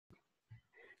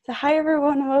So hi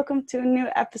everyone, and welcome to a new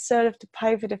episode of The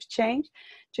Pivot of Change.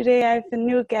 Today I have a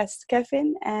new guest,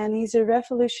 Kevin, and he's a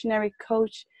revolutionary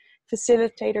coach,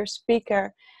 facilitator,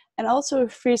 speaker, and also a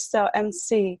freestyle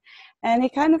MC. And he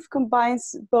kind of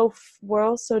combines both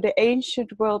worlds, so the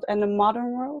ancient world and the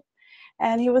modern world.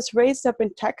 And he was raised up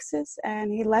in Texas,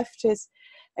 and he left his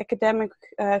academic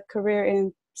career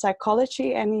in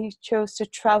psychology, and he chose to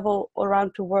travel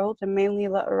around the world, and mainly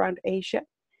around Asia.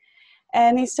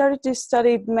 And he started to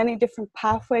study many different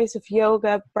pathways of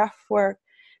yoga, breathwork,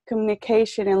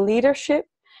 communication, and leadership,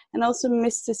 and also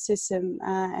mysticism.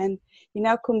 And he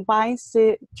now combines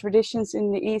the traditions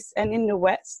in the East and in the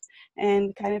West,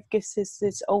 and kind of gives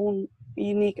his own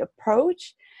unique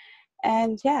approach.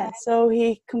 And yeah, so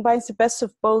he combines the best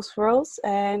of both worlds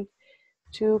and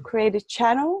to create a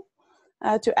channel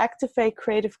to activate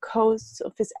creative codes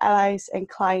of his allies and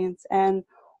clients. And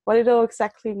what it all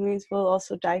exactly means, we'll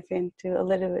also dive into a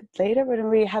little bit later, but I'm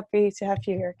really happy to have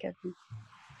you here, Kevin.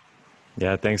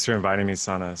 Yeah, thanks for inviting me,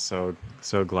 Sanne.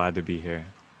 So glad to be here.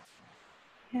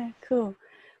 Yeah, cool.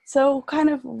 So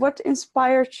kind of what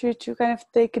inspired you to kind of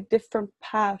take a different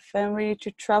path and really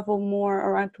to travel more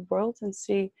around the world and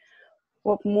see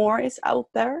what more is out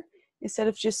there instead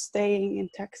of just staying in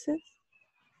Texas?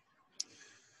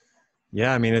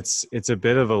 Yeah, I mean, it's a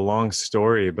bit of a long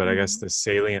story, but I guess the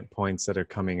salient points that are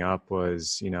coming up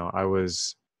was, I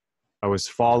was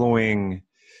following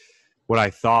what I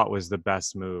thought was the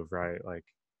best move, right? Like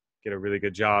get a really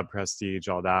good job, prestige,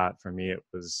 all that. For me, it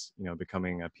was,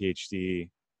 becoming a PhD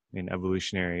in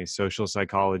evolutionary social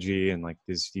psychology and like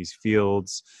these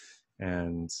fields.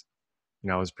 And,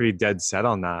 I was pretty dead set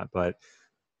on that, but,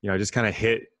 I just kind of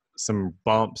hit some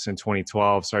bumps in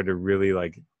 2012, started to really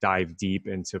like dive deep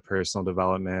into personal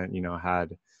development,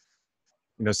 had,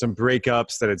 some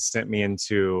breakups that had sent me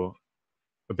into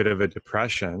a bit of a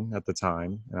depression at the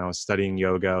time. And I was studying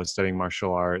yoga, I was studying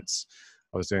martial arts.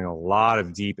 I was doing a lot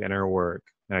of deep inner work.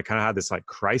 And I kind of had this like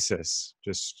crisis,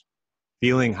 just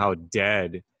feeling how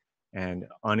dead and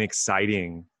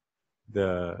unexciting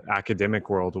the academic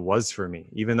world was for me,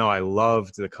 even though I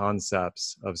loved the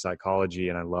concepts of psychology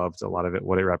and I loved a lot of it,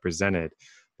 what it represented.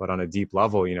 But on a deep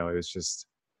level, it was just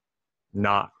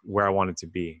not where I wanted to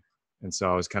be. And so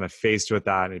I was kind of faced with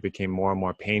that, and it became more and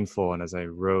more painful. And as I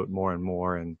wrote more and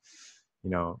more and,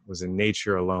 was in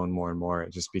nature alone more and more,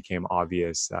 it just became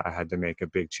obvious that I had to make a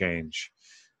big change.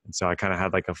 And so I kind of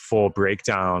had like a full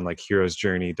breakdown, like hero's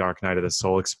journey, dark night of the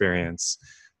soul experience.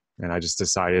 And I just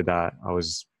decided that I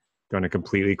was going to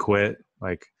completely quit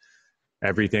like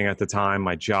everything at the time,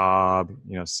 my job,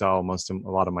 sell a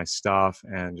lot of my stuff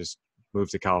and just move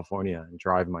to California and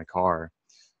drive my car.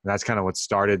 And that's kind of what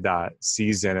started that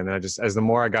season. And then as the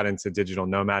more I got into digital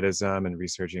nomadism and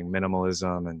researching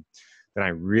minimalism, and then I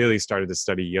really started to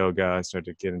study yoga, I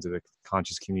started to get into the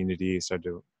conscious community, started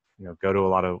to, go to a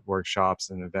lot of workshops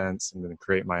and events and then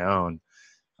create my own.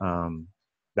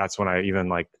 That's when I even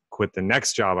like quit the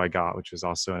next job I got, which was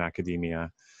also in academia,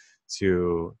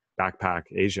 to backpack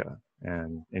Asia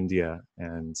and India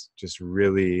and just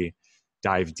really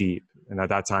dive deep. And at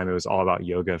that time, it was all about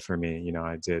yoga for me.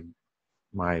 I did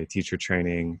my teacher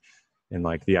training in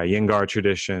like the Iyengar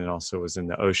tradition, and also was in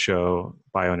the Osho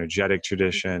bioenergetic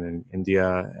tradition in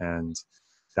India. And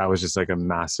that was just like a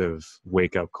massive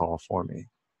wake up call for me.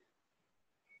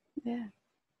 Yeah.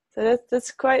 So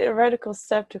that's quite a radical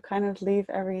step to kind of leave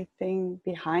everything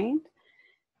behind.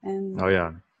 And oh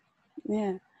yeah.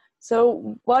 Yeah.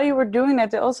 So while you were doing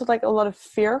that, did also like a lot of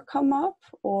fear come up,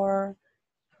 or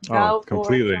doubt, or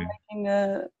completely making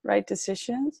the right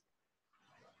decisions?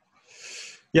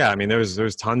 Yeah, I mean,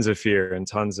 there's tons of fear and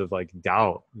tons of like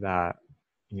doubt that,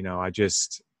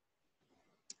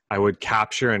 I would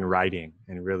capture in writing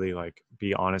and really like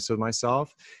be honest with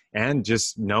myself, and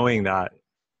just knowing that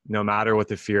no matter what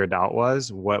the fear or doubt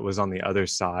was, what was on the other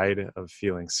side of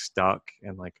feeling stuck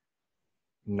and like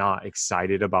not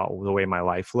excited about the way my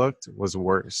life looked was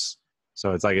worse.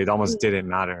 So it's like, it almost didn't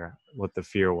matter what the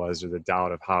fear was or the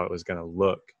doubt of how it was going to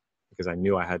look, because I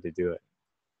knew I had to do it.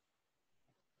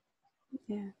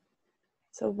 Yeah.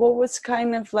 So what was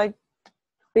kind of like the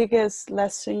biggest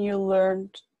lesson you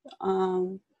learned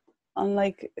on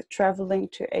like traveling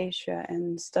to Asia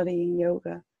and studying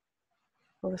yoga?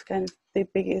 What was kind of the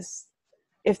biggest,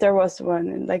 if there was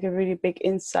one, like a really big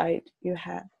insight you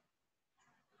had?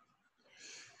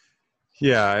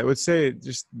 Yeah, I would say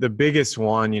just the biggest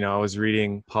one, I was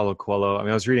reading Paulo Coelho. I mean,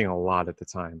 I was reading a lot at the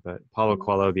time, but Paulo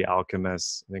Coelho, The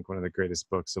Alchemist, I think one of the greatest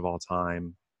books of all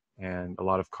time. And a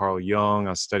lot of Carl Jung.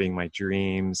 I was studying my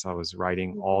dreams. I was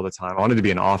writing all the time. I wanted to be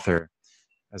an author,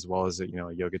 as well as a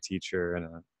yoga teacher and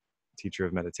a teacher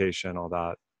of meditation, all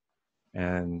that.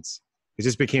 And it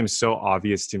just became so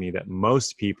obvious to me that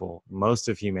most people, most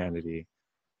of humanity,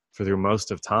 through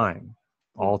most of time,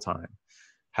 all time,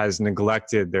 has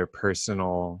neglected their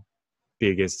personal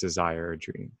biggest desire or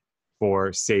dream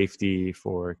for safety,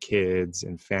 for kids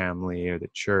and family, or the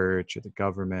church or the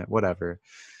government, whatever. And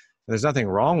there's nothing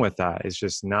wrong with that. It's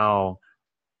just now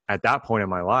at that point in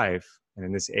my life and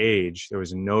in this age, there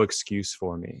was no excuse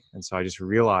for me. And so I just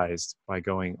realized by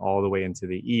going all the way into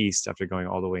the East, after going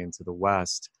all the way into the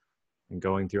West, and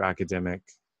going through academic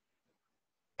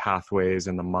pathways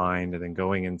in the mind, and then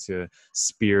going into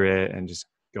spirit, and just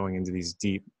going into these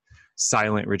deep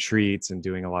silent retreats and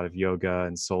doing a lot of yoga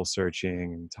and soul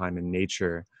searching and time in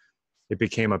nature, it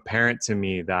became apparent to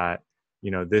me that,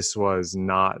 this was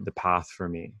not the path for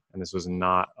me. And this was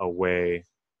not a way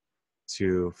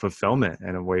to fulfillment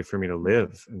and a way for me to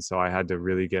live. And so I had to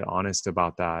really get honest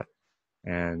about that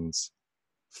and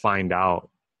find out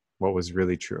what was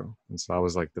really true. And so that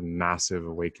was like the massive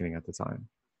awakening at the time.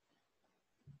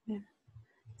 Yeah.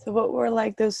 So what were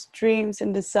like those dreams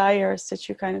and desires that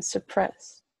you kind of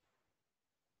suppressed?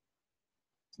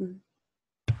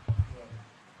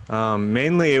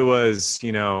 Mainly it was,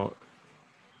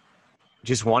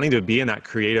 just wanting to be in that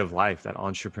creative life, that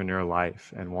entrepreneur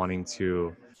life, and wanting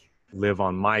to live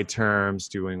on my terms,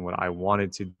 doing what I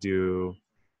wanted to do,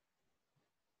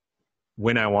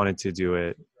 when I wanted to do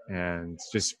it, and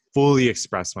just fully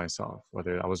express myself.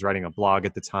 Whether I was writing a blog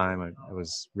at the time, I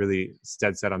was really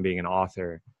dead set on being an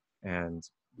author and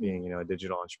being, a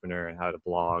digital entrepreneur, and had a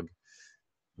blog,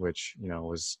 which,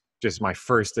 was just my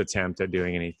first attempt at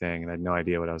doing anything, and I had no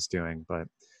idea what I was doing. But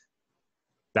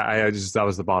that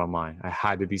was the bottom line. I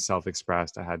had to be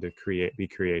self-expressed. I had to be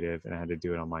creative, and I had to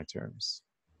do it on my terms.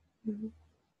 Mm-hmm.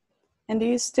 And do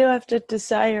you still have the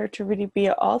desire to really be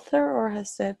an author, or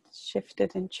has that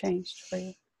shifted and changed for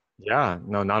you? Yeah,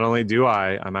 no, not only do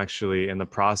I'm actually in the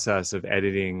process of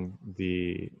editing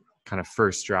the kind of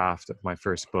first draft of my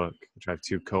first book, which I have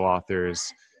 2 co-authors,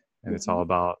 and it's all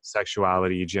about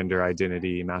sexuality, gender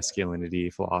identity, masculinity,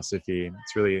 philosophy.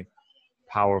 It's really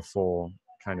powerful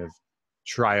kind of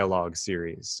trialogue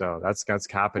series. So that's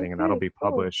happening, and that'll be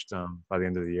published by the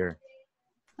end of the year.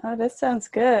 Oh, that sounds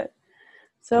good.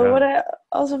 So Yeah. what I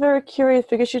also very curious,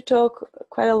 because you talk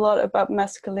quite a lot about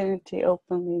masculinity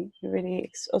openly, you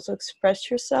really also express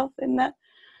yourself in that.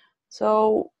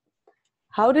 So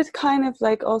how did kind of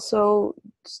like also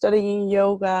studying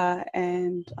yoga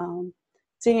and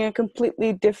seeing a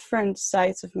completely different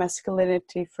sides of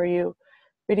masculinity for you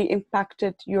really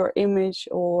impacted your image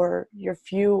or your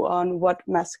view on what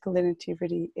masculinity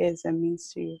really is and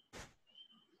means to you?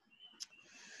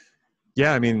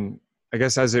 Yeah, I mean, I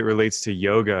guess as it relates to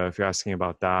yoga, if you're asking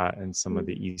about that and some of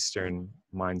the Eastern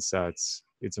mindsets,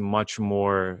 it's much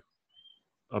more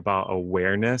about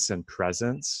awareness and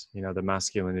presence. The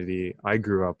masculinity I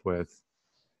grew up with,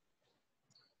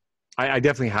 I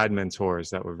definitely had mentors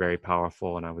that were very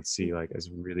powerful, and I would see like as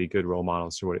really good role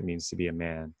models for what it means to be a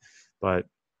man. But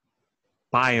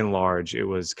by and large, it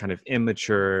was kind of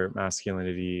immature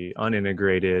masculinity,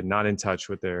 unintegrated, not in touch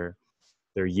with their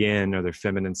yin or their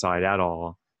feminine side at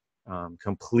all.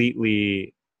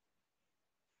 Completely,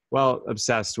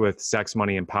 obsessed with sex,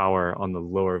 money, and power on the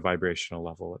lower vibrational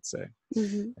level, let's say.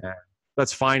 And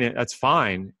that's fine. That's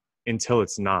fine until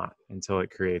it's not, until it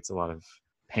creates a lot of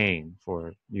pain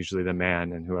for usually the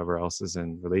man and whoever else is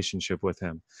in relationship with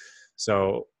him.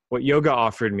 So what yoga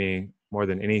offered me more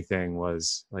than anything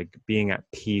was like being at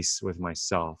peace with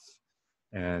myself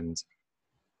and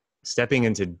stepping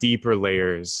into deeper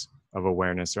layers of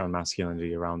awareness around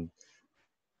masculinity, around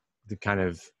the kind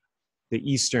of the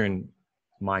Eastern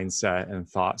mindset and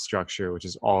thought structure, which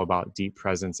is all about deep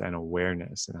presence and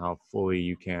awareness, and how fully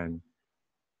you can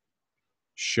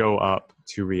show up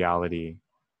to reality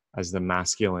as the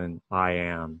masculine I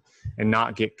am, and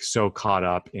not get so caught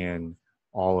up in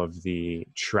all of the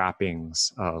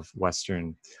trappings of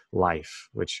Western life,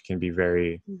 which can be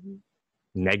very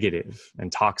negative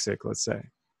and toxic, let's say.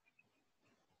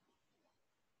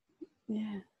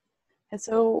 Yeah. And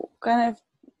so kind of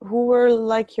who were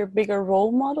like your bigger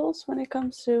role models when it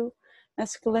comes to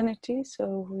masculinity?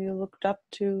 So who you looked up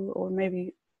to, or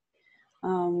maybe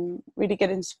really get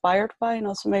inspired by, and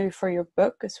also maybe for your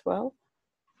book as well?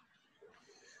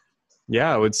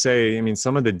 Yeah, I would say,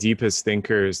 some of the deepest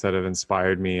thinkers that have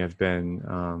inspired me have been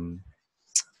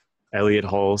Elliot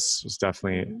Hulse was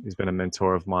definitely, he's been a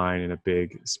mentor of mine and a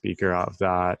big speaker out of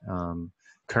that.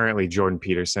 Currently, Jordan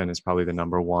Peterson is probably the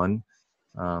number one.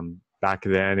 Back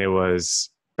then it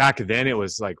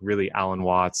was like really Alan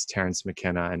Watts, Terrence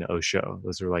McKenna, and Osho.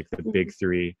 Those were like the big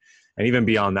 3. And even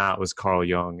beyond that was Carl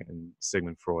Jung and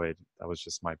Sigmund Freud. That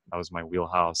was my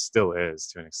wheelhouse, still is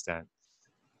to an extent.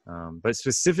 But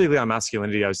specifically on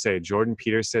masculinity, I would say Jordan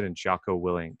Peterson and Jocko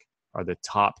Willink are the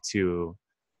top two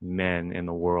men in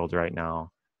the world right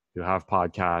now who have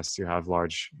podcasts, who have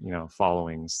large,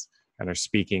 followings, and are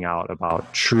speaking out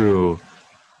about true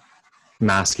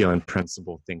masculine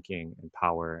principle thinking and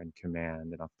power and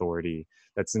command and authority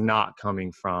that's not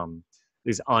coming from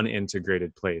this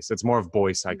unintegrated place. It's more of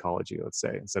boy psychology, let's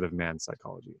say, instead of man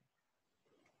psychology.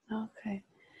 Okay.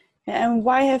 And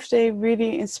why have they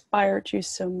really inspired you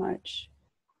so much?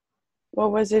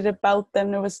 What was it about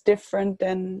them that was different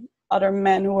than other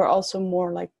men who were also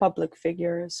more like public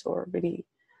figures or really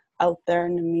out there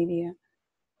in the media?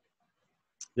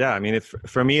 Yeah, I mean,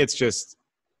 for me, it's just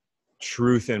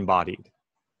truth embodied.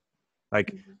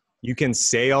 Like, you can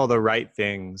say all the right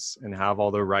things and have all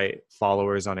the right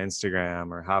followers on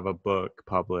Instagram or have a book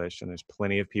published, and there's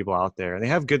plenty of people out there and they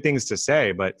have good things to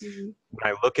say. But when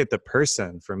I look at the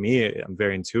person, for me, I'm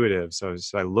very intuitive. So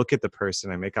I look at the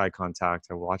person, I make eye contact,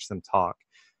 I watch them talk.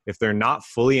 If they're not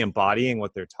fully embodying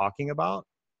what they're talking about,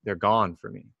 they're gone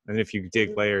for me. And if you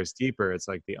dig layers deeper, it's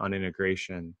like the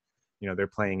unintegration. They're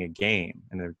playing a game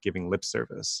and they're giving lip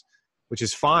service, which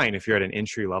is fine if you're at an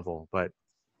entry level. But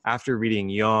after reading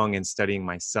Jung and studying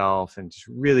myself and just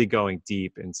really going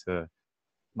deep into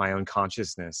my own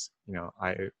consciousness,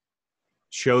 I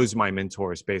chose my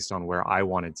mentors based on where I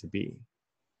wanted to be,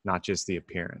 not just the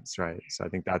appearance, right? So I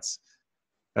think that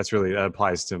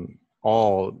applies to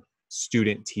all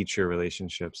student-teacher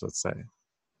relationships, let's say.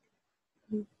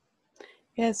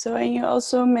 Yeah, so and you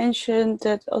also mentioned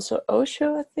that also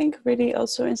Osho, I think, really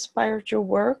also inspired your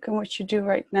work and what you do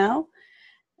right now.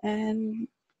 And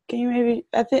can you maybe,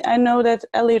 I know that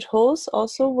Elliot Hulse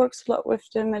also works a lot with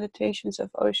the meditations of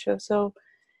Osho. So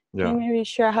can you maybe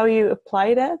share how you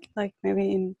apply that, like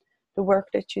maybe in the work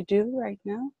that you do right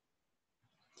now?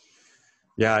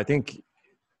 Yeah, I think,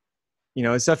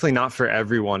 it's definitely not for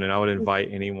everyone. And I would invite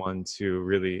anyone to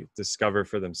really discover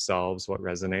for themselves what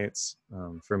resonates.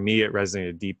 For me, it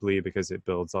resonated deeply because it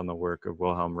builds on the work of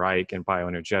Wilhelm Reich and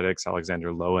bioenergetics,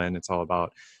 Alexander Lowen. It's all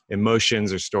about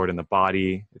emotions are stored in the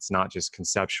body. It's not just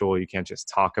conceptual. You can't just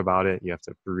talk about it. You have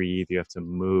to breathe. You have to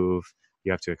move.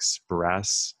 You have to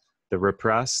express the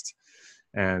repressed.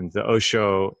 And the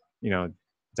Osho,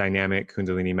 dynamic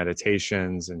Kundalini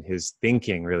meditations and his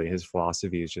thinking, really, his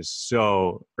philosophy is just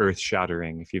so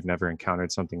earth-shattering. If you've never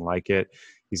encountered something like it,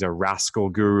 he's a rascal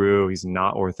guru. He's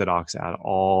not orthodox at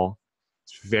all.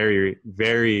 It's very,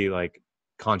 very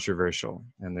controversial.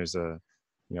 And there's a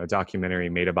documentary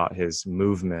made about his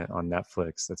movement on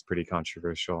Netflix that's pretty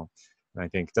controversial, and I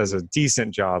think does a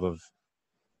decent job of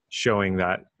showing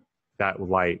that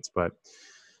light. But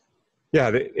yeah,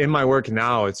 in my work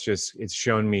now, it's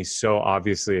shown me so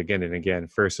obviously again and again,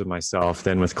 first with myself,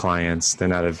 then with clients,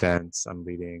 then at events I'm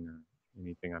leading or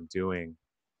anything I'm doing,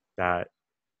 that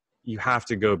you have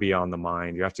to go beyond the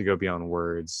mind. You have to go beyond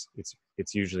words.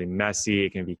 It's usually messy.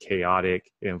 It can be chaotic.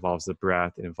 It involves the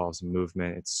breath. It involves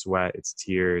movement. It's sweat. It's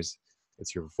tears.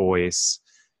 It's your voice.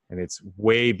 And it's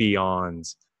way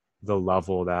beyond the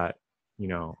level that,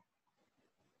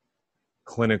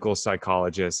 clinical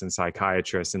psychologists and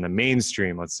psychiatrists in the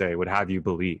mainstream, let's say, would have you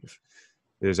believe.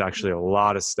 There's actually a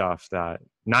lot of stuff that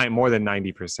more than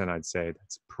 90%, I'd say,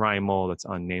 that's primal, that's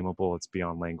unnameable, it's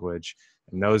beyond language.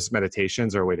 And those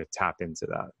meditations are a way to tap into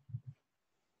that.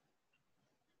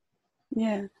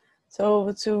 Yeah.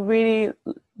 So to really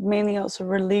mainly also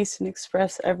release and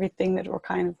express everything that we're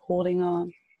kind of holding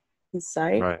on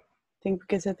inside. Right.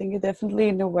 Because I think definitely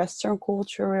in the Western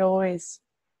culture, we always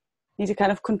need to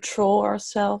kind of control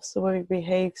ourselves, the way we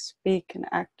behave, speak, and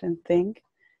act and think.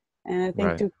 And I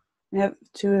think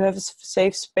to have a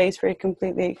safe space where you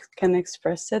completely can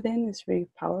express that in is really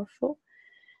powerful.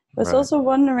 I was also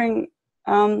wondering,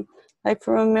 from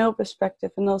a male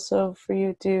perspective, and also for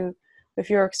you to, with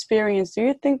your experience, do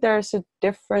you think there's a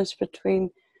difference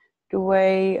between the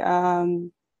way a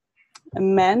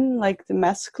man, like the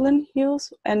masculine,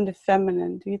 heals and the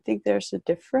feminine? Do you think there's a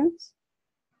difference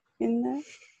in that?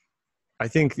 I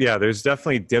think, there's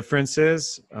definitely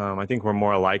differences. I think we're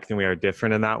more alike than we are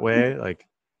different in that way. Like,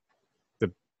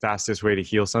 the fastest way to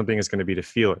heal something is going to be to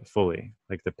feel it fully.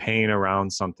 Like, the pain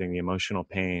around something, the emotional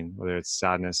pain, whether it's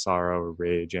sadness, sorrow, or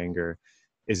rage, anger,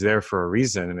 is there for a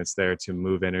reason. And it's there to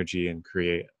move energy and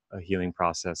create a healing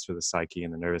process for the psyche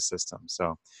and the nervous system.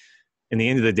 So in the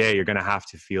end of the day, you're going to have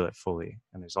to feel it fully.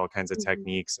 And there's all kinds of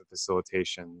techniques and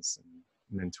facilitations and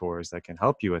mentors that can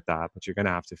help you with that, but you're going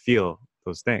to have to feel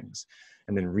those things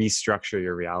and then restructure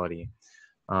your reality.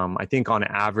 I think on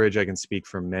average, I can speak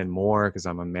for men more because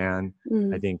I'm a man.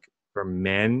 I think for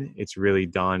men, it's really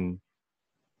done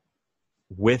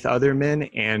with other men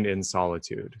and in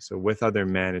solitude. So with other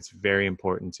men, it's very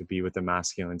important to be with the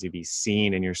masculine, to be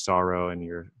seen in your sorrow and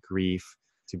your grief,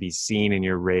 to be seen in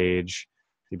your rage,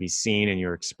 to be seen in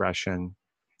your expression,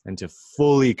 and to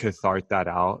fully cathart that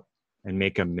out and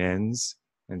make amends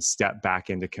and step back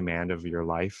into command of your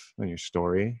life and your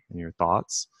story and your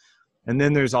thoughts. And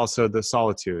then there's also the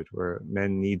solitude, where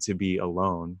men need to be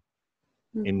alone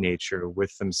in nature,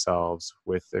 with themselves,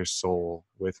 with their soul,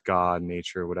 with God,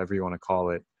 nature, whatever you want to call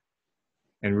it,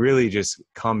 and really just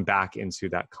come back into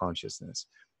that consciousness.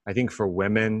 I think for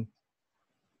women,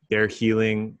 their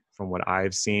healing, from what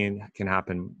I've seen, can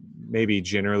happen maybe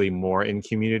generally more in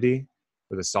community,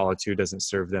 where the solitude doesn't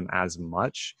serve them as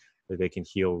much, that they can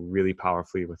heal really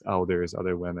powerfully with elders,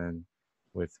 other women,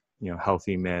 with, you know,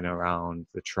 healthy men around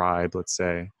the tribe, let's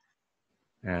say.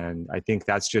 And I think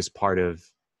that's just part of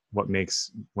what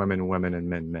makes women women and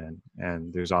men men.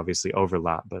 And there's obviously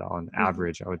overlap, but on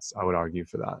average, I would argue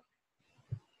for that.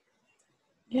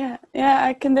 Yeah,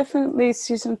 I can definitely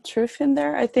see some truth in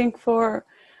there. I think for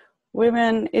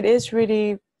women, it is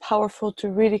really powerful to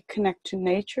really connect to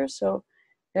nature. So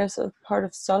there's a part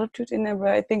of solitude in there, but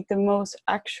I think the most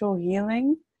actual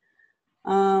healing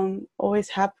always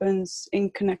happens in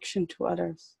connection to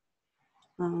others.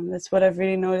 That's what I've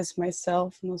really noticed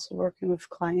myself, and also working with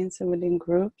clients and within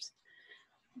groups,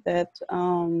 that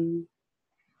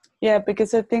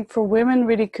because I think for women,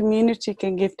 really community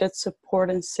can give that support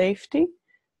and safety,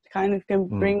 kind of can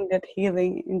bring that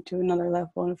healing into another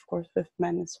level, and of course with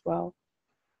men as well.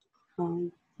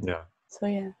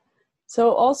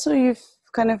 So also you've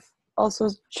kind of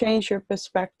also changed your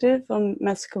perspective on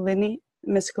masculinity.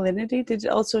 Did it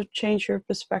also change your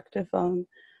perspective on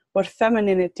what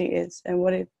femininity is and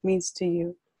what it means to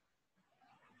you?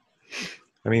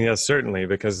 I mean, yes, certainly,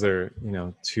 because they're, you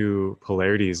know, two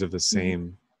polarities of the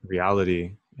same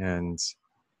reality. And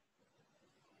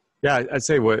yeah, I'd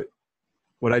say what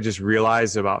I just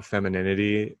realized about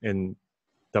femininity in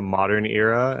the modern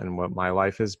era and what my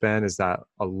life has been is that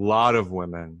a lot of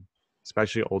women,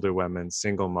 especially older women,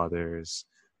 single mothers,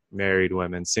 married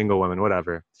women, single women,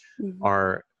 whatever,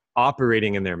 are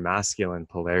operating in their masculine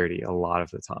polarity a lot of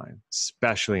the time,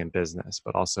 especially in business,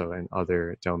 but also in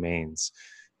other domains.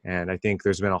 And I think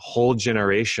there's been a whole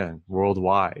generation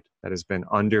worldwide that has been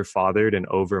under-fathered and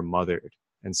over-mothered.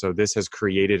 And so this has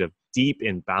created a deep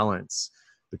imbalance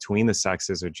between the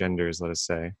sexes or genders, let us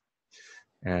say.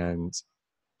 And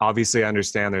obviously I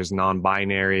understand there's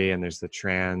non-binary and there's the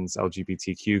trans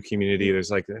LGBTQ community.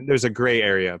 There's a gray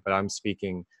area, but I'm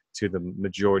speaking to the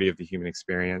majority of the human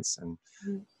experience. And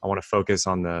I want to focus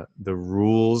on the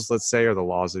rules, let's say, or the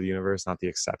laws of the universe, not the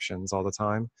exceptions all the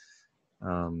time.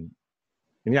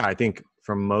 And yeah, I think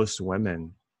for most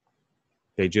women,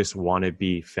 they just want to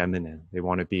be feminine. They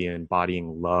want to be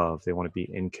embodying love. They want to be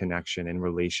in connection, in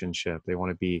relationship. They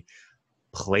want to be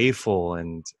playful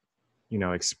and, you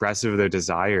know, expressive of their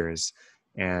desires,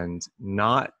 and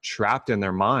not trapped in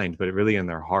their mind, but really in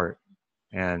their heart.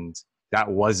 And that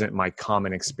wasn't my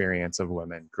common experience of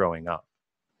women growing up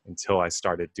until I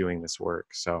started doing this work.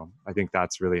 So I think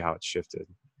that's really how it shifted.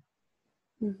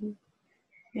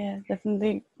 Yeah,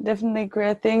 definitely agree.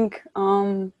 I think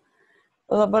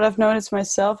what I've noticed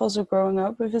myself also growing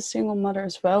up with a single mother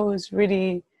as well, who's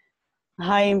really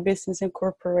high in business and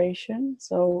corporation,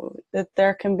 so that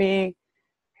there can be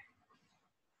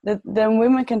that then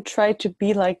women can try to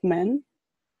be like men,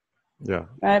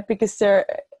 right? Because their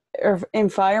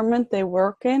environment they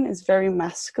work in is very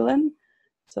masculine.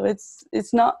 So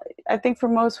it's not, I think for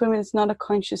most women it's not a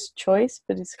conscious choice,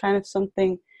 but it's kind of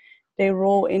something they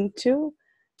roll into.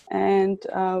 And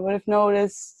what I've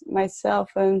noticed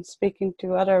myself and speaking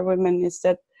to other women is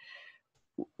that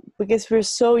because we're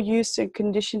so used and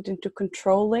conditioned into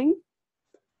controlling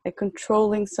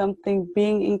something,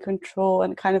 being in control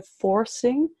and kind of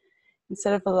forcing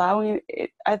instead of allowing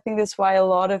it. I think that's why a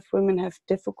lot of women have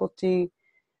difficulty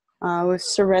with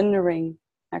surrendering,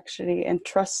 actually, and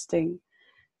trusting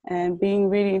and being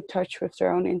really in touch with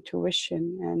their own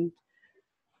intuition. And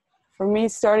for me,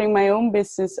 starting my own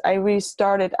business, I really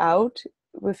started out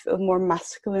with a more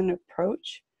masculine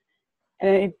approach,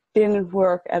 and it didn't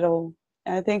work at all.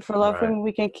 And I think for a lot of women,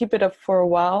 we can keep it up for a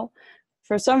while.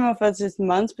 For some of us, it's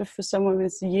months, but for some women,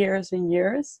 it's years and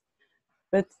years.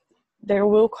 But there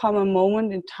will come a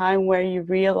moment in time where you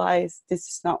realize this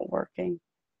is not working.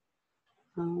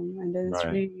 And then it's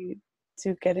really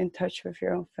to get in touch with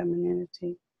your own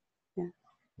femininity. Yeah.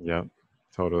 Yep,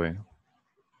 totally.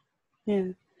 Yeah.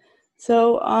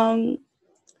 So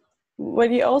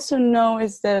what you also know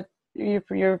is that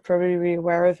you're probably really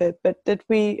aware of it, but that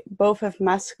we both have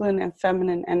masculine and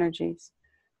feminine energies.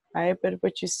 right? But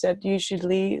what you said,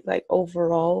 usually, like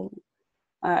overall,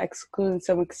 excluding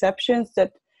some exceptions,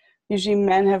 that usually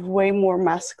men have way more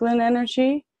masculine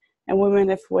energy and women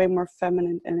have way more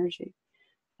feminine energy,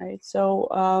 right? So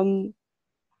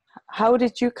how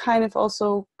did you kind of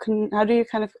also how do you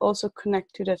kind of also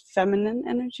connect to that feminine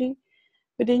energy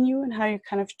within you, and how you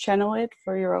kind of channel it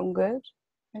for your own good?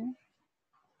 Okay.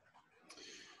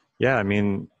 Yeah, I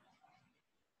mean,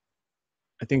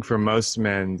 I think for most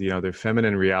men, you know, their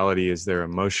feminine reality is their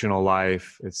emotional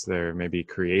life. It's their maybe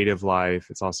creative life.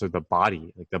 It's also the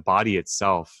body, like the body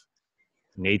itself,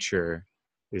 nature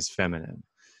is feminine.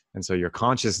 And so your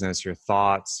consciousness, your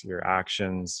thoughts, your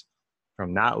actions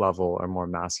from that level are more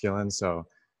masculine. So,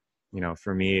 you know,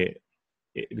 for me,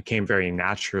 it became very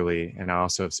naturally. And I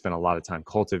also have spent a lot of time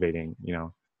cultivating, you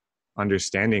know,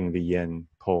 understanding the yin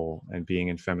pole and being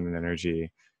in feminine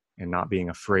energy and not being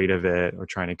afraid of it or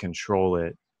trying to control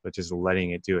it, but just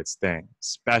letting it do its thing,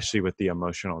 especially with the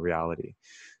emotional reality.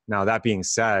 Now, that being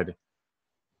said,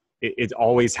 it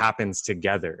always happens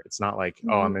together. It's not like,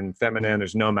 oh, I'm in feminine,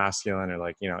 there's no masculine, or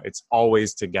like, you know, it's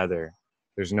always together.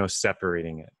 There's no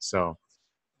separating it. So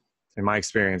in my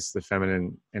experience, the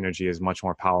feminine energy is much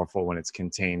more powerful when it's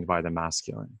contained by the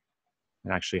masculine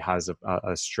and actually has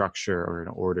a structure or an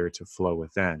order to flow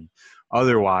within.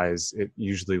 Otherwise, it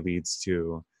usually leads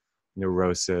to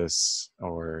neurosis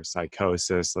or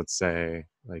psychosis, let's say,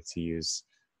 like to use,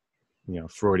 you know,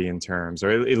 Freudian terms,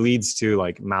 or it leads to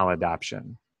like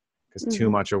maladaptation, because too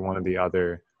much of one or the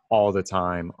other all the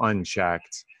time,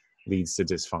 unchecked, leads to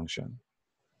dysfunction.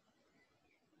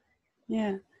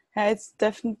 Yeah, yeah, it's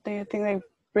definitely, I think, like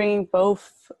bringing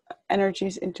both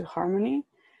energies into harmony.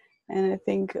 And I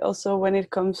think also when it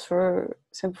comes for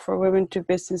example for women to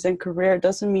business and career, it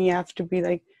doesn't mean you have to be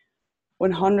like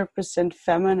 100%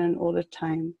 feminine all the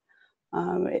time.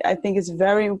 I think it's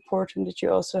very important that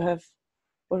you also have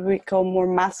what we call more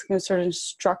masculine, certain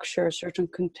structure, certain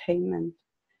containment,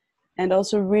 and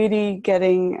also really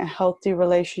getting a healthy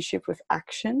relationship with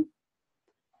action,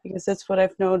 because that's what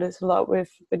I've noticed a lot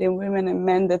within women and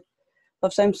men, that a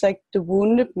lot of times like the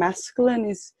wounded masculine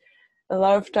is a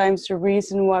lot of times the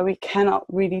reason why we cannot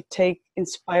really take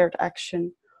inspired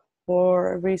action,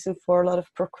 or a reason for a lot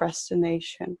of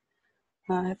procrastination.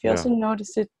 Have you Yeah. also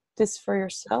noticed this for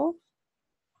yourself?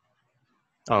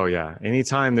 Oh yeah.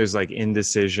 Anytime there's like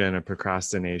indecision or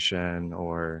procrastination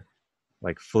or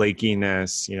like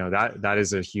flakiness, you know, that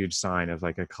is a huge sign of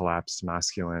like a collapsed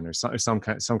masculine, or some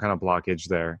kind of blockage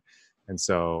there. And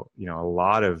so, you know, a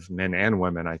lot of men and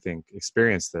women, I think,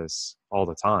 experience this all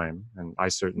the time, and I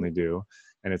certainly do.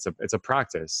 And it's a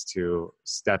practice to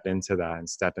step into that and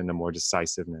step into more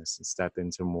decisiveness and step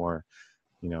into more,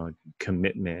 you know,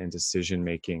 commitment and decision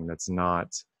making that's not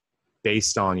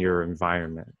based on your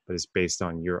environment, but it's based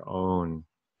on your own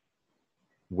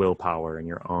willpower and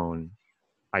your own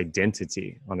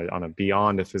identity on a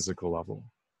beyond a physical level.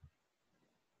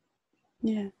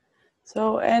 Yeah.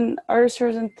 So, and are there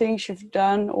certain things you've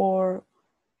done or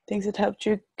things that helped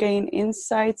you gain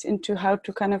insights into how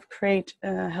to kind of create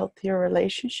a healthier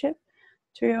relationship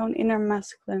to your own inner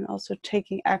masculine, also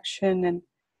taking action and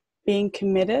being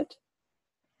committed,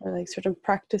 or like certain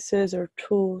practices or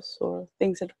tools or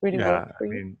things that really work Yeah, for I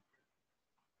you? mean,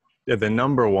 yeah, the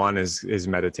number one is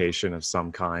meditation of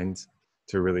some kind,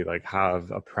 to really like have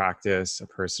a practice, a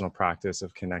personal practice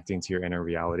of connecting to your inner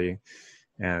reality.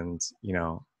 And, you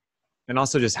know, and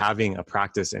also just having a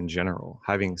practice in general,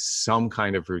 having some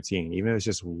kind of routine, even if it's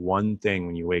just one thing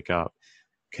when you wake up,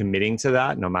 committing to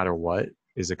that no matter what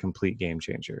is a complete game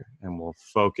changer, and will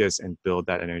focus and build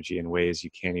that energy in ways you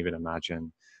can't even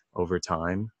imagine over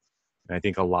time. And I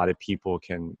think a lot of people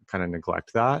can kind of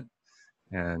neglect that.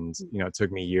 And, you know, it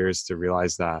took me years to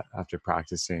realize that after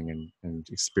practicing and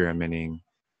experimenting,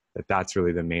 that that's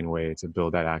really the main way to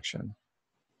build that action.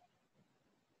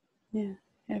 Yeah,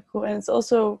 yeah, cool. And it's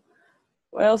also,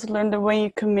 I also learned that when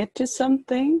you commit to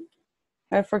something,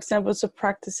 for example, it's a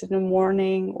practice in the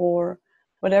morning or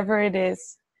whatever it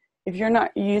is, if you're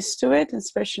not used to it,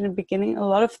 especially in the beginning, a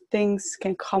lot of things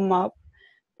can come up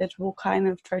that will kind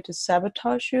of try to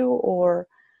sabotage you, or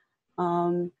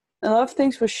a lot of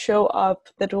things will show up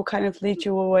that will kind of lead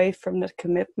you away from that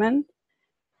commitment.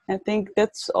 I think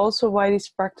that's also why these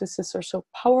practices are so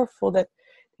powerful, that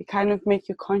they kind of make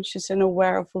you conscious and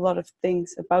aware of a lot of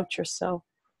things about yourself.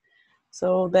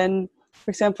 So then, for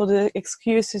example, the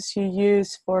excuses you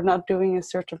use for not doing a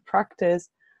certain practice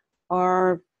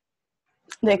are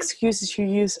the excuses you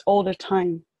use all the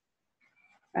time,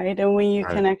 right? And when you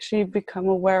Right. can actually become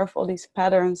aware of all these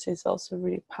patterns, it's also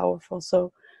really powerful.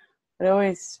 So I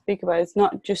always speak about it's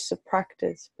not just a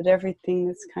practice, but everything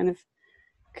that's kind of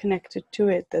connected to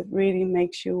it that really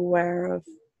makes you aware of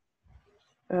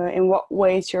in what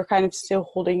ways you're kind of still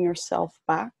holding yourself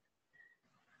back.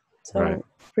 So Right.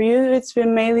 for you, it's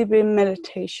mainly been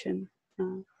meditation.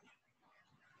 And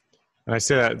I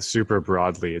say that super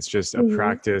broadly. It's just a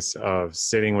practice of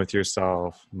sitting with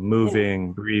yourself,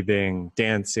 moving, breathing,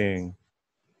 dancing,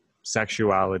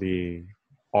 sexuality,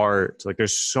 art. Like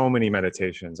there's so many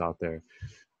meditations out there,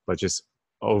 but just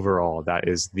overall, that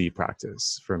is the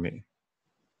practice for me.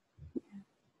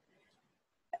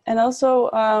 And also,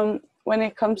 when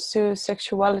it comes to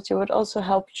sexuality, what also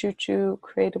helped you to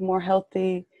create a more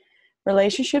healthy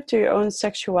relationship to your own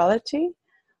sexuality?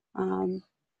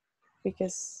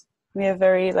 Because we have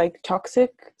very like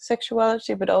toxic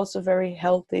sexuality, but also very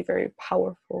healthy, very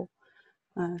powerful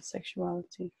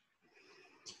sexuality.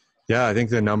 Yeah, I think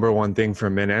the number one thing for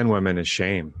men and women is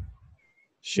shame.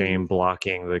 Shame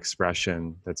blocking the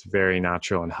expression that's very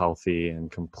natural and healthy and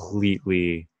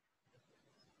completely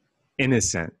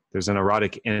innocent. There's an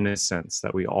erotic innocence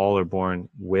that we all are born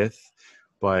with,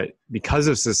 but because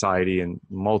of society and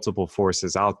multiple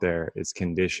forces out there, it's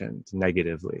conditioned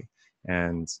negatively.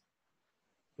 And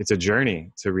it's a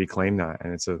journey to reclaim that.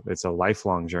 And it's a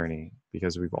lifelong journey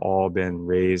because we've all been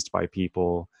raised by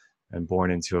people and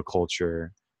born into a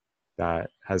culture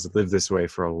that has lived this way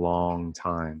for a long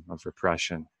time of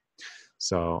repression.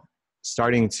 So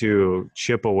starting to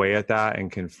chip away at that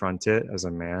and confront it as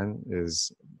a man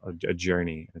is a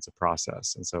journey. It's a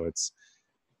process. And so it's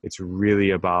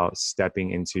really about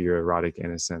stepping into your erotic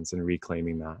innocence and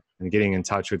reclaiming that and getting in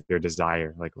touch with your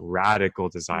desire, like radical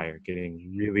desire,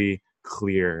 getting really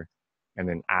clear and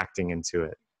then acting into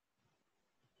it.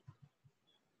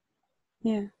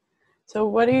 Yeah. So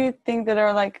what do you think that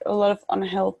are like a lot of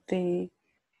unhealthy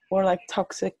or like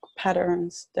toxic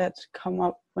patterns that come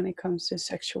up when it comes to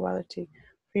sexuality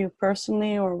for you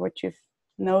personally, or what you've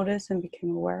noticed and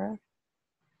became aware of?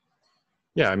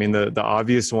 Yeah, I mean, the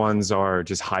obvious ones are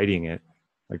just hiding it.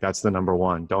 Like that's the number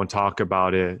one. Don't talk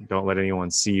about it. Don't let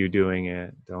anyone see you doing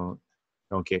it. Don't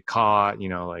get caught. You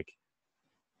know, like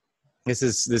this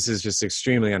is just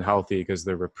extremely unhealthy because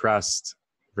the repressed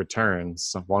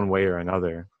returns one way or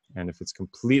another. And if it's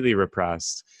completely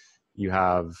repressed, you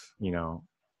have, you know,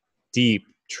 deep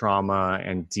trauma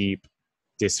and deep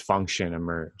dysfunction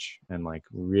emerge and like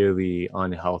really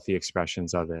unhealthy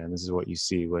expressions of it. And this is what you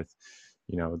see with,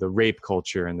 you know, the rape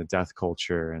culture and the death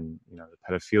culture and, you know, the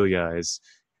pedophilia is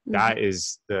that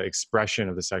is the expression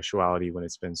of the sexuality when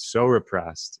it's been so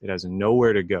repressed, it has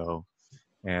nowhere to go.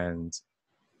 And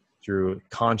through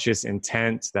conscious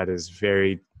intent that is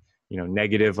very, you know,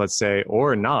 negative, let's say,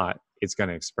 or not, it's going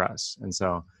to express. And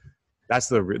so that's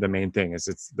the main thing is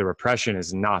it's the repression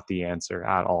is not the answer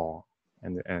at all.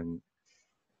 And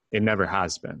it never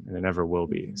has been and it never will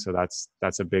be. So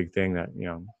that's a big thing that, you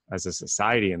know, as a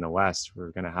society in the West, we're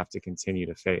going to have to continue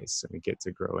to face and we get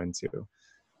to grow into.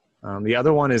 The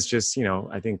other one is just, you know,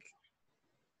 I think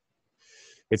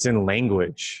it's in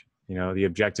language, you know, the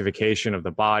objectification of the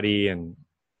body and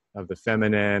of the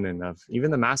feminine and of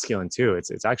even the masculine too.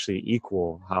 It's actually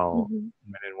equal how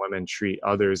men and women treat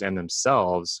others and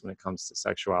themselves when it comes to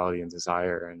sexuality and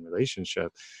desire and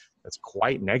relationship. That's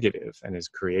quite negative and has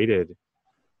created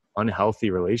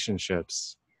unhealthy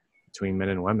relationships between men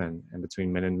and women and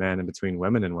between men and men and between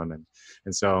women and women.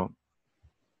 And so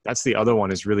that's the other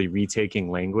one is really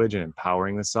retaking language and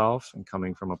empowering the self and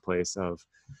coming from a place of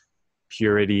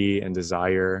purity and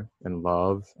desire and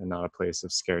love and not a place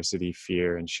of scarcity,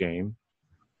 fear, and shame.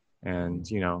 And,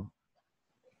 you know,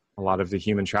 a lot of the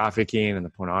human trafficking and the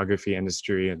pornography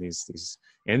industry and these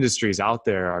industries out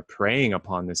there are preying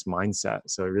upon this mindset.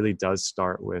 So it really does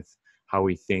start with how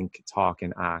we think, talk,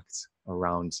 and act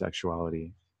around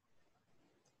sexuality.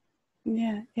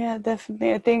 Yeah,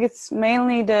 definitely. I think it's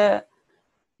mainly the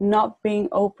not being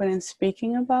open and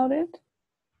speaking about it.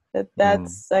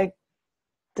 That's like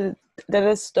that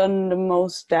has done the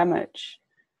most damage.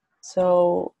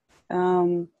 So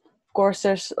of course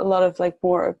there's a lot of like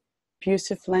more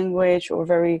abusive language or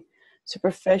very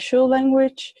superficial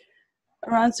language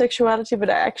around sexuality, but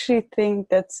I actually think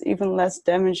that's even less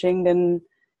damaging than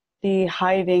the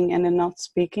hiding and the not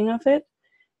speaking of it.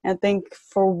 I think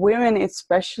for women it's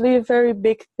especially a very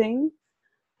big thing,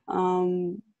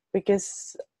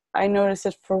 because I noticed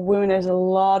that for women there's a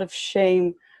lot of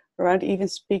shame around even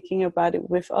speaking about it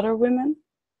with other women.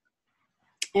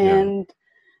 And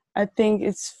I think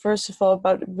it's first of all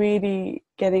about really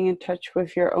getting in touch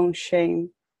with your own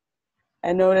shame.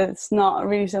 I know that it's not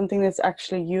really something that's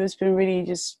actually you, it's been really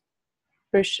just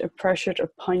pushed or pressured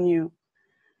upon you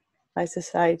by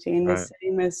society. And the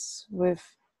same as with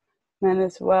men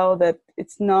as well, that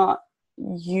it's not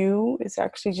you is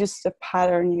actually just a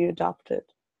pattern you adopted,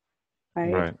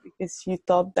 right? Right. Because you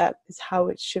thought that is how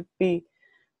it should be.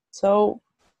 So,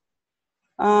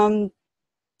 um,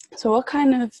 so what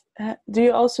kind of do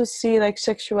you also see like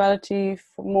sexuality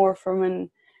more from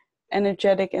an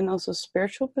energetic and also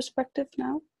spiritual perspective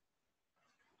now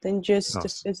than just No, the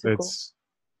physical? it's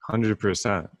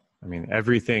 100%. I mean,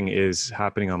 everything is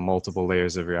happening on multiple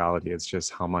layers of reality. It's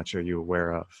just how much are you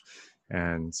aware of?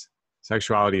 And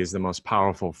sexuality is the most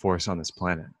powerful force on this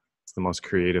planet. It's the most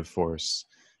creative force.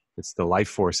 It's the life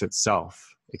force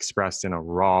itself expressed in a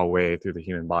raw way through the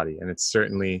human body. And it's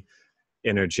certainly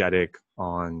energetic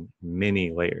on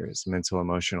many layers: mental,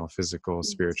 emotional, physical,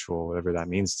 spiritual, whatever that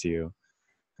means to you.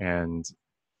 And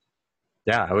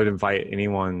yeah, I would invite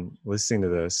anyone listening to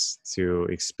this to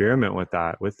experiment with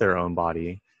that with their own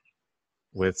body,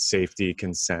 with safety,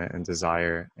 consent, and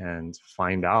desire, and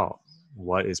find out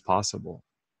what is possible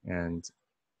and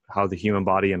how the human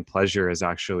body and pleasure is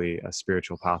actually a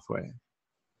spiritual pathway.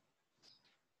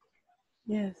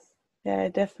 Yes, yeah,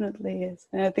 it definitely is.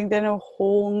 And I think then a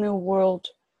whole new world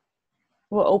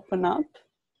will open up.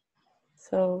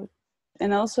 So,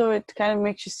 and also it kind of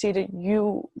makes you see that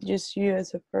you, just you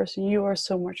as a person, you are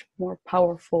so much more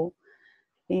powerful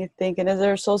than you think. And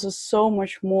there's also so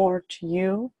much more to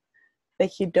you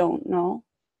that you don't know.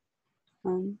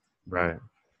 Right.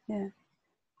 Yeah.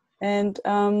 And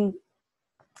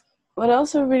what I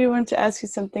also really wanted to ask you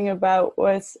something about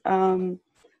was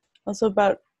also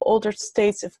about altered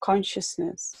states of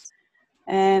consciousness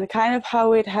and kind of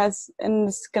how it has, and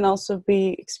this can also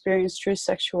be experienced through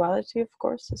sexuality, of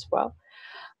course, as well.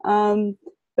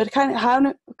 But kind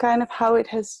of how it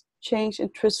has changed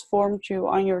and transformed you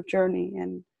on your journey,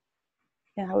 and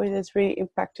yeah, how it has really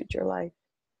impacted your life.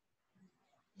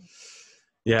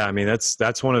 Yeah, I mean,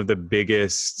 that's one of the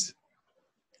biggest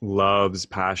loves,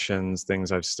 passions,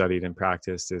 things I've studied and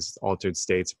practiced is altered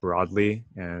states broadly.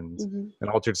 And an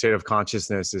altered state of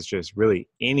consciousness is just really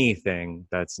anything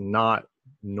that's not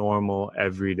normal,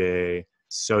 everyday,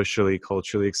 socially,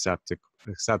 culturally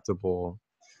acceptable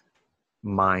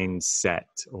mindset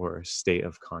or state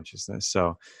of consciousness.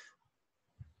 So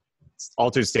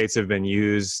altered states have been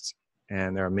used,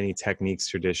 and there are many techniques,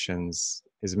 traditions,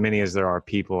 as many as there are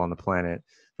people on the planet,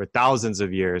 for thousands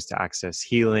of years to access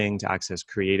healing, to access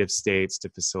creative states, to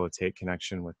facilitate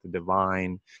connection with the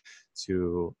divine,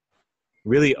 to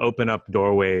really open up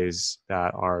doorways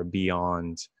that are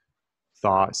beyond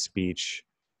thought, speech,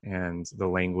 and the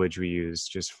language we use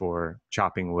just for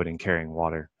chopping wood and carrying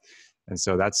water. And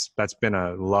so that's been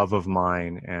a love of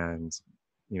mine, and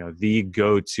the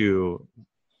go-to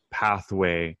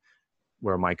pathway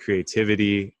where my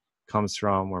creativity comes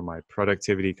from, where my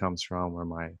productivity comes from, where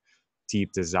my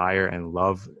deep desire and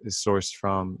love is sourced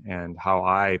from, and how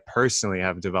I personally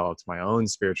have developed my own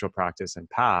spiritual practice and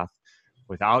path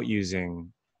without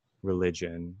using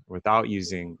religion, without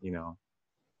using,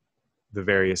 the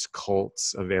various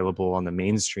cults available on the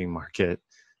mainstream market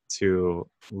to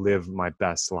live my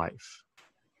best life.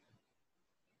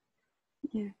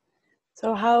 Yeah.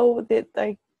 So how did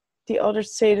like the other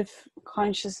state of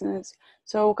consciousness?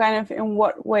 So kind of in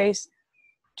what ways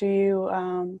do you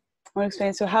want to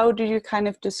explain? So how do you kind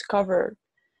of discover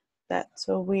that?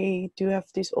 So we do have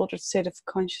this altered state of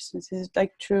consciousness. Is it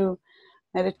like through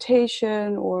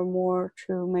meditation or more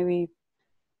through maybe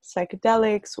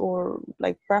psychedelics or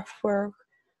like breathwork?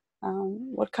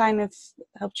 What kind of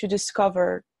helped you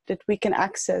discover that we can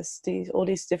access all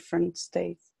these different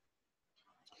states?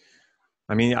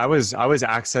 I mean, I was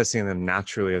accessing them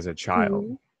naturally as a child.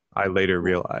 Mm-hmm. I later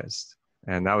realized,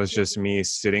 and that was just me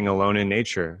sitting alone in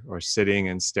nature, or sitting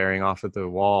and staring off at the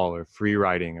wall, or free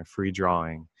writing, or free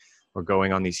drawing, or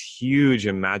going on these huge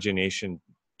imagination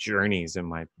journeys in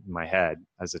my head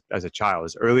as a child,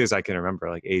 as early as I can remember,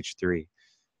 like age 3,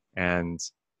 and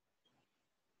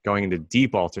going into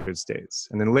deep altered states,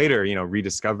 and then later,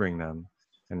 rediscovering them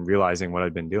and realizing what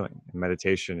I'd been doing. And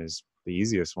meditation is the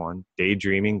easiest one.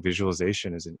 Daydreaming,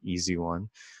 visualization is an easy one.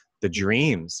 The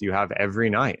dreams you have every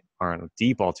night are in a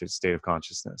deep altered state of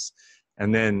consciousness.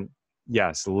 And then,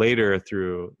 yes, later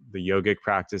through the yogic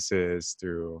practices,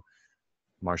 through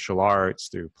martial arts,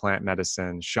 through plant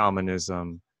medicine,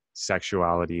 shamanism,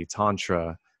 sexuality,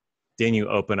 tantra, then you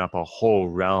open up a whole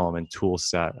realm and tool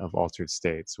set of altered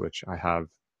states, which I have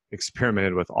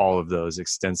experimented with all of those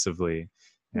extensively,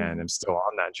 and I'm still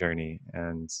on that journey.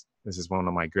 And this is one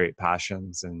of my great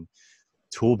passions and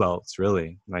tool belts,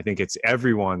 really. And I think it's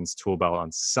everyone's tool belt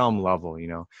on some level.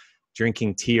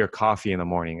 Drinking tea or coffee in the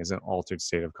morning is an altered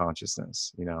state of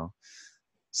consciousness.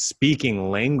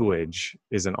 Speaking language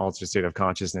is an altered state of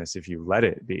consciousness if you let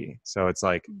it be. So it's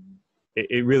like,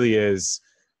 it really is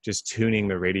just tuning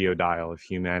the radio dial of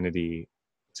humanity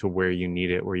to where you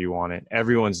need it, where you want it.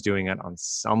 Everyone's doing it on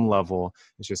some level.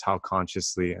 It's just how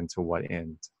consciously and to what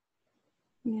end.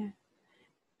 Yeah.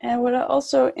 And what I'm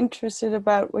also interested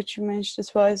about what you mentioned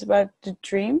as well is about the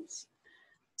dreams.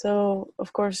 So,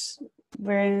 of course,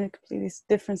 we're in a completely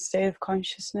different state of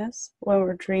consciousness when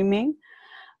we're dreaming.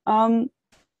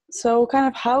 So kind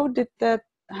of did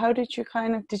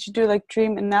you do like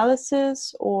dream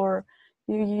analysis, or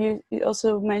you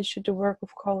also mentioned the work of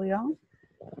Carl Jung?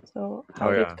 So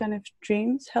how did kind of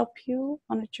dreams help you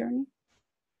on a journey?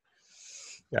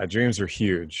 Yeah, dreams were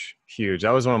huge.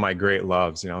 That was one of my great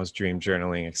loves. I was dream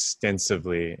journaling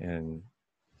extensively and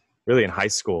really in high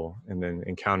school, and then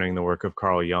encountering the work of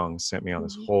Carl Jung sent me on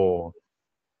this whole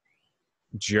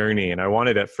journey. And I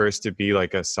wanted at first to be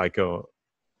like a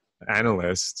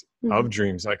psychoanalyst of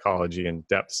dream psychology and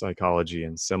depth psychology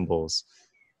and symbols.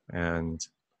 And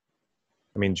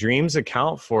I mean, dreams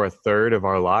account for 1/3 of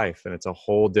our life, and it's a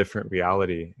whole different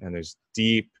reality. And there's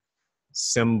deep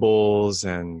symbols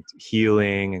and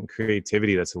healing and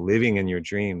creativity that's living in your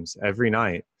dreams every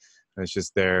night. And it's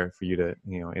just there for you to,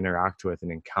 interact with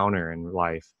and encounter in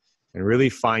life and really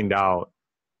find out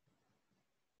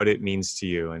what it means to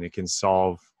you. And it can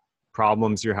solve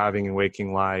problems you're having in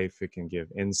waking life. It can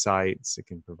give insights. It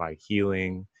can provide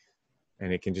healing.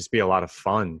 And it can just be a lot of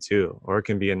fun too. Or it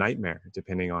can be a nightmare,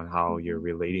 depending on how you're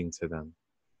relating to them.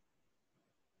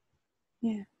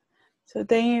 Yeah. So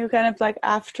then you kind of like,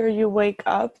 after you wake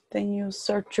up, then you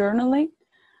start journaling.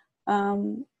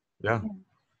 Yeah.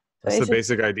 That's the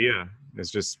basic idea,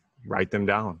 is just write them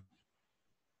down.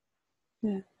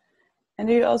 Yeah. And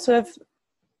do you also have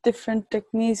different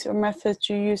techniques or methods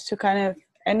you use to kind of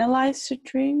analyze the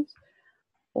dreams?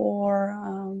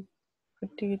 Or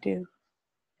what do you do?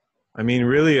 I mean,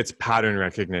 really, it's pattern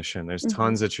recognition. There's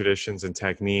tons of traditions and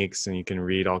techniques, and you can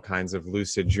read all kinds of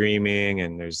lucid dreaming,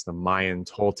 and there's the Mayan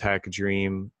Toltec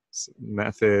dream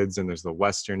methods, and there's the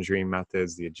Western dream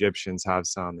methods. The Egyptians have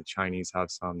some, the Chinese have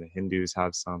some, the Hindus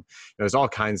have some. There's all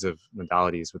kinds of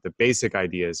modalities, but the basic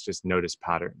idea is just notice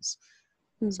patterns.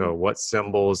 So what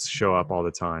symbols show up all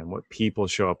the time? What people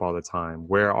show up all the time?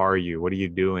 Where are you? What are you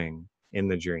doing in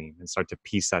the dream? And start to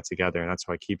piece that together. And that's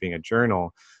why keeping a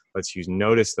journal lets you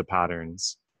notice the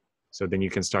patterns. So then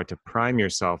you can start to prime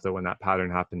yourself that when that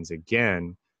pattern happens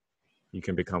again, you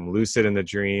can become lucid in the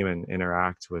dream and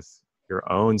interact with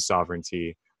your own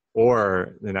sovereignty.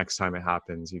 Or the next time it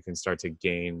happens, you can start to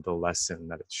gain the lesson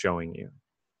that it's showing you.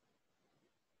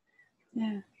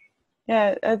 Yeah.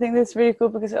 Yeah, I think that's really cool,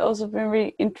 because I've also been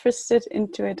really interested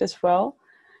into it as well.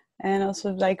 And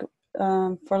also like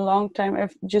for a long time,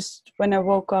 when I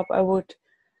woke up, I would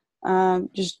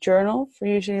just journal for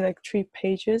usually like 3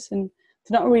 pages, and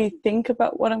to not really think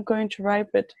about what I'm going to write,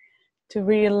 but to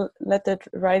really let that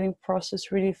writing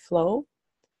process really flow.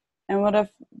 And what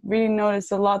I've really noticed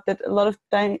that a lot of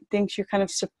things you kind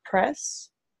of suppress,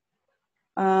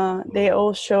 they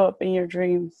all show up in your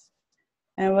dreams.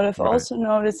 And what I've also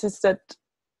noticed is that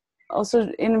also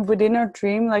within our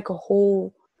dream, like a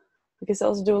whole, because I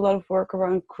also do a lot of work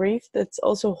around grief, that's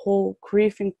also a whole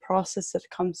grieving process that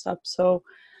comes up. So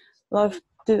a lot of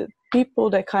the people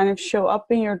that kind of show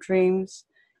up in your dreams,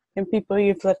 and people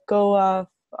you've let go of,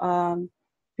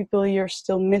 people you're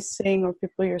still missing, or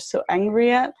people you're still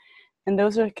angry at, and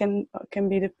those can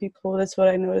be the people. That's what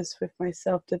I noticed with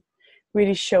myself, that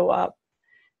really show up.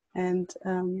 And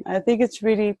I think it's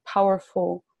really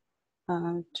powerful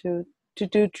to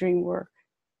do dream work,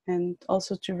 and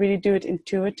also to really do it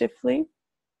intuitively.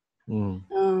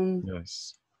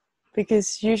 Yes.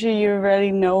 Because usually you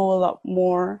already know a lot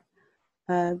more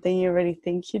than you already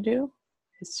think you do.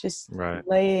 It's just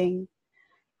laying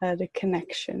the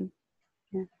connection.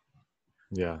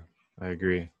 Yeah, I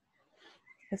agree.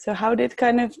 So how did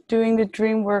kind of doing the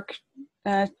dream work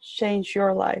change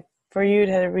your life? For you, it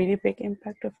had a really big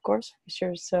impact, of course, because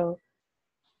you're so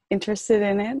interested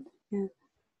in it.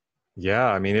 Yeah,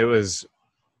 I mean,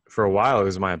 for a while, it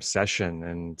was my obsession,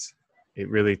 and it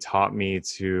really taught me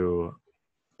to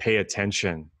pay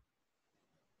attention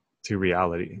to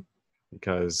reality,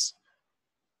 because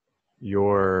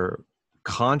your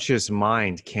conscious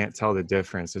mind can't tell the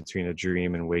difference between a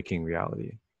dream and waking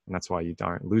reality. And that's why you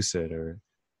aren't lucid, or,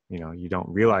 you don't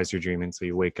realize you're dreaming until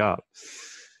you wake up.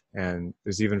 And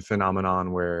there's even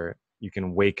phenomenon where you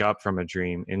can wake up from a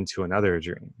dream into another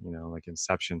dream, like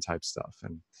inception type stuff.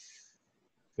 And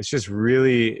it's just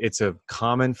it's a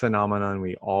common phenomenon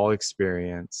we all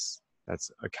experience, that's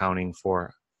accounting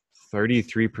for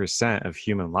 33% of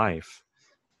human life,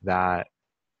 that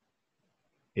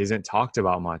isn't talked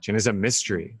about much and is a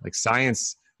mystery. Like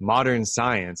modern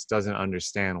science doesn't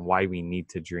understand why we need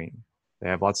to dream. They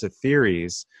have lots of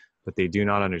theories, but they do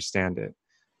not understand it.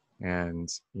 And,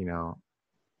 you know,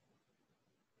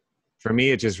 for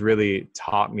me, it just really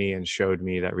taught me and showed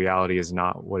me that reality is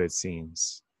not what it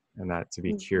seems, and that to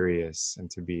be curious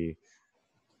and to be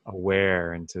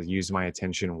aware and to use my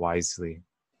attention wisely.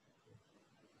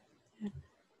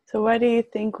 So why do you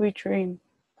think we dream?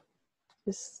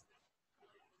 Just,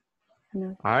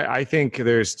 I think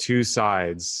there's two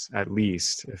sides, at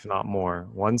least, if not more.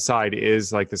 One side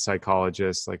is like the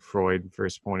psychologist, like Freud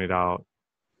first pointed out,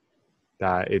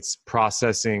 that it's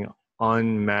processing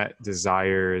unmet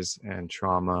desires and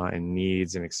trauma and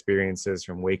needs and experiences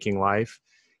from waking life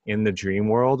in the dream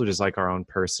world, which is like our own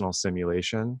personal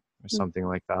simulation or something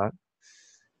like that.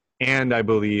 And I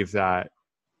believe that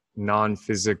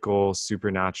non-physical,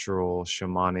 supernatural,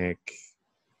 shamanic,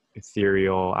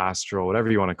 ethereal, astral,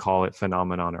 whatever you want to call it,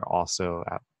 phenomenon are also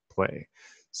at play.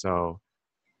 So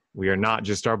we are not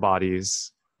just our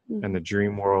bodies, and the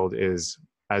dream world is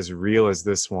as real as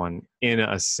this one in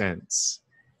a sense.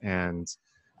 And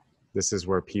this is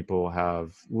where people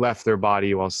have left their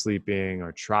body while sleeping,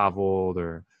 or traveled,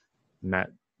 or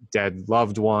met dead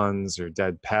loved ones, or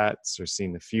dead pets, or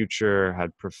seen the future,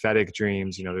 had prophetic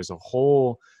dreams. You know, there's a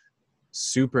whole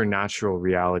supernatural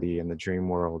reality in the dream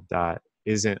world that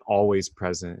isn't always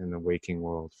present in the waking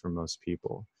world for most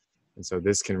people. And so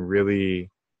this can really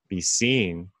be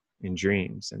seen in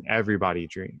dreams, and everybody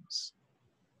dreams.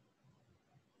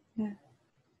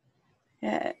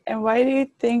 Yeah, and why do you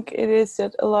think it is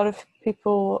that a lot of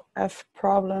people have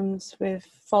problems with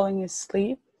falling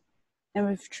asleep and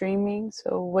with dreaming?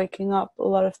 So waking up a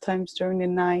lot of times during the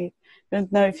night. I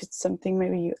don't know if it's something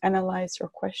maybe you analyze or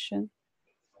question.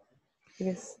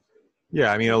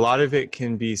 Yeah, I mean, a lot of it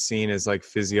can be seen as like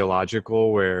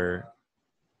physiological, where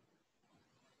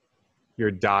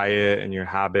your diet and your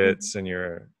habits and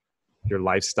your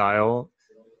lifestyle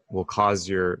will cause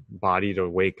your body to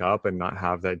wake up and not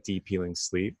have that deep healing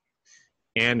sleep.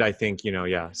 And I think, you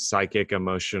know, psychic,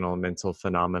 emotional, mental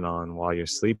phenomenon while you're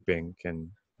sleeping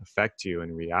can affect you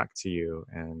and react to you,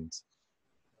 and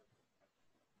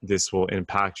this will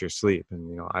impact your sleep. And,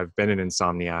 you know, I've been an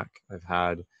insomniac. I've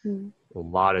had a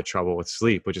lot of trouble with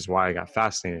sleep, which is why I got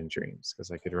fascinated in dreams,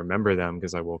 because I could remember them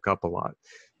because I woke up a lot.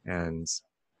 And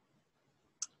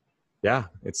yeah,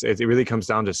 it really comes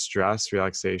down to stress,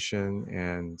 relaxation,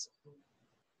 and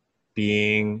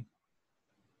being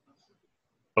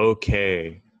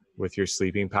okay with your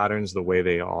sleeping patterns the way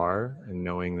they are, and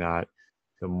knowing that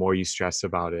the more you stress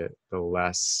about it, the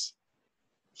less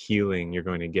healing you're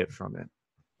going to get from it.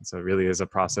 And so it really is a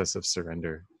process of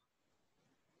surrender.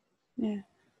 Yeah.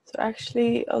 So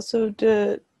actually also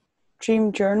the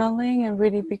dream journaling and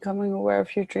really becoming aware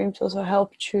of your dreams also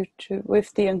helped you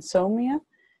with the insomnia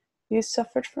you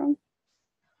suffered from?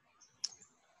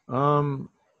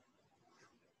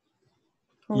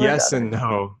 Yes and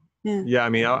no. Yeah, I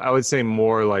mean, I would say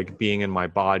more like being in my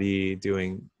body,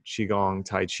 doing Qigong,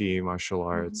 Tai Chi, martial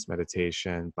arts,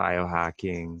 meditation,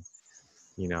 biohacking,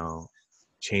 you know,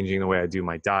 changing the way I do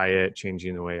my diet,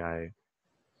 changing the way I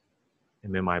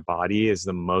am in my body is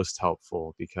the most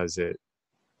helpful, because it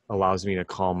allows me to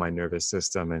calm my nervous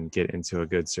system and get into a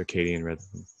good circadian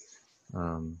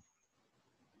rhythm.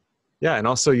 Yeah, and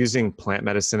also using plant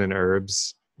medicine and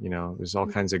herbs. You know, there's all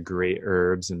kinds of great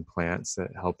herbs and plants that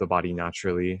help the body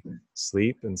naturally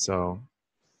sleep. And so,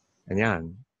 and yeah,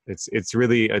 it's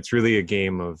really a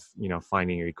game of, you know,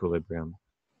 finding your equilibrium.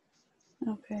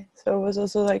 Okay, so it was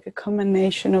also like a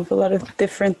combination of a lot of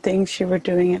different things you were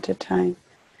doing at the time.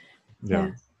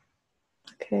 Yeah.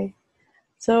 Okay.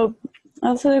 So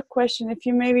also the question, if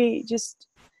you maybe just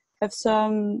have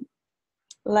some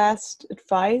last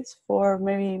advice for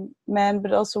maybe men,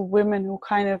 but also women who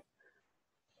kind of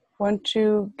want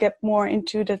to get more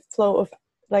into that flow of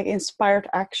like inspired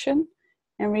action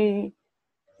and really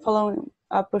following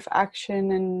up with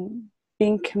action and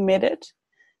being committed.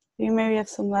 Do you maybe have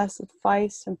some last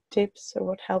advice, some tips, or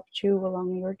what helped you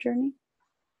along your journey?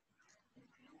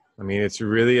 I mean, it's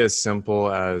really as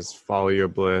simple as follow your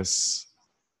bliss,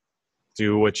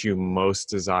 do what you most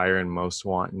desire and most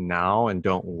want now, and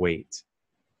don't wait.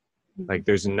 Like,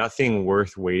 there's nothing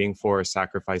worth waiting for or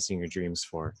sacrificing your dreams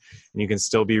for. And you can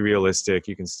still be realistic,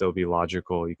 you can still be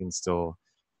logical, you can still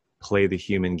play the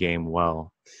human game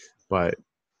well. But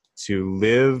to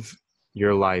live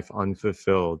your life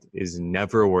unfulfilled is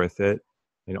never worth it.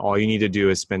 And all you need to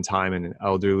do is spend time in an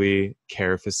elderly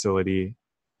care facility,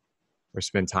 or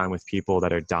spend time with people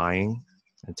that are dying,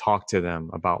 and talk to them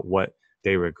about what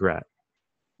they regret.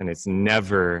 And it's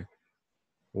never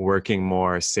working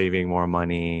more, saving more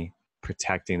money,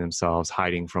 protecting themselves,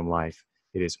 hiding from life.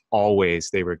 It is always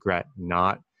they regret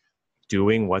not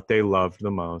doing what they loved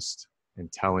the most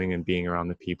and telling and being around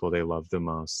the people they love the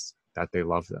most that they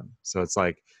love them. So it's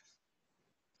like,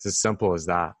 it's as simple as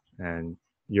that. And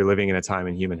you're living in a time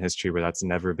in human history where that's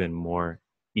never been more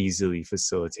easily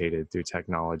facilitated through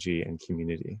technology and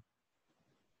community.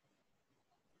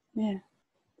 Yeah.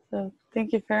 So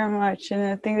thank you very much. And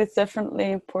I think it's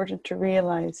definitely important to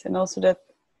realize, and also that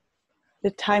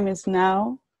the time is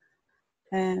now.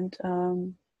 And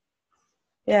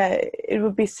it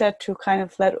would be sad to kind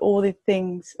of let all the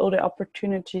things, all the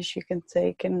opportunities you can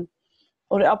take, and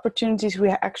all the opportunities we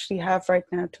actually have right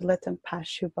now, to let them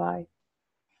pass you by.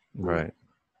 Right.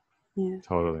 Yeah.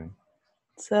 Totally.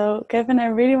 So, Kevin, I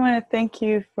really want to thank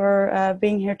you for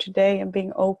being here today and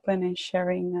being open and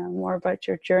sharing more about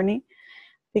your journey.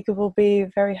 I think it will be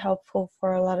very helpful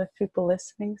for a lot of people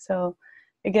listening. So,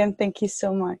 again, thank you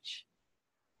so much.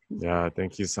 Yeah,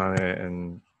 thank you, Sanne,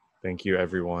 and thank you,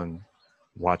 everyone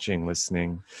watching,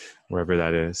 listening, wherever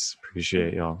that is.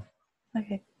 Appreciate y'all.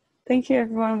 Okay. Thank you,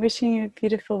 everyone. Wishing you a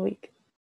beautiful week.